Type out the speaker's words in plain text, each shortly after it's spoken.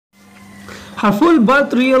Her full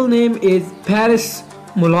birth real name is Paris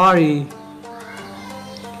Mulari.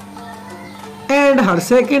 And her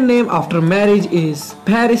second name after marriage is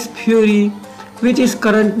Paris Fury, which is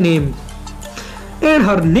current name. And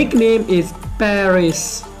her nickname is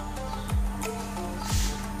Paris.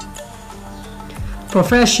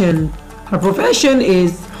 Profession. Her profession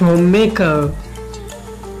is homemaker.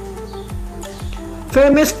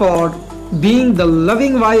 Famous for being the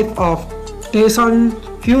loving wife of TYSON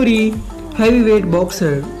Fury, heavyweight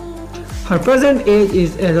boxer. Her present age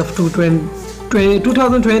is as of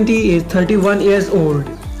 2020 is 31 years old,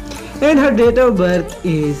 and her date of birth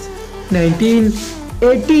is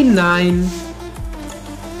 1989,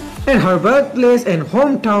 and her birthplace and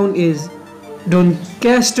hometown is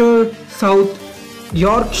Doncaster, South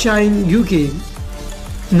Yorkshire, UK.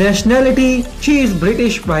 Nationality, she is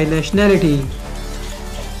British by nationality.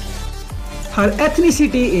 Her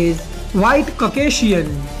ethnicity is white Caucasian.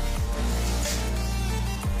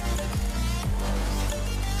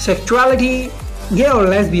 Sexuality, gay or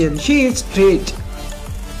lesbian, she is straight.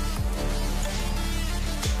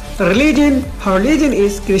 Religion, her religion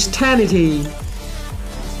is Christianity.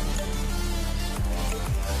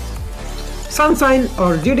 Sun sign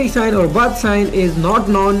or zodiac sign or birth sign is not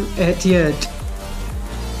known as yet.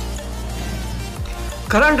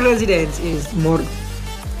 Current residence is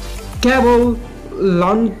Morecambe,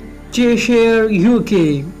 Lancashire,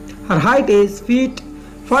 UK. Her height is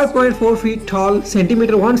 5.4 feet tall,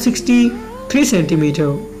 centimeter 163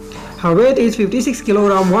 centimeter. Her weight is 56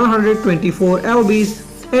 kg, 124 lbs,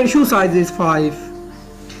 and shoe size is 5.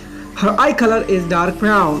 Her eye color is dark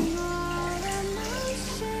brown.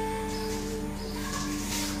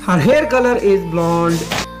 Her hair color is blonde.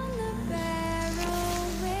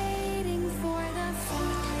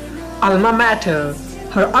 Alma mater.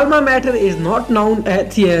 Her alma mater is not known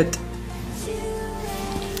as yet.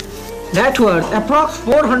 Net worth approx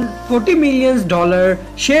 $440 million,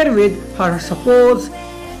 share with her supposed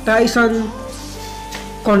TYSON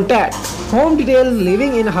contact. Home details: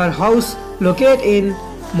 living in her house located in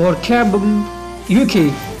Morecambe,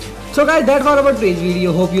 UK. So guys, that's all about today's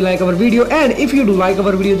video. Hope you like our video, and if you do like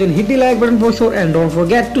our video, then hit the like button for sure, and don't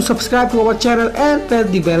forget to subscribe to our channel and press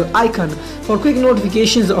the bell icon for quick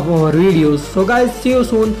notifications of our videos. So guys, see you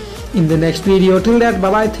soon in the next video. Till that, bye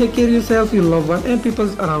bye, take care of yourself, your loved one, and people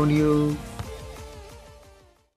around you.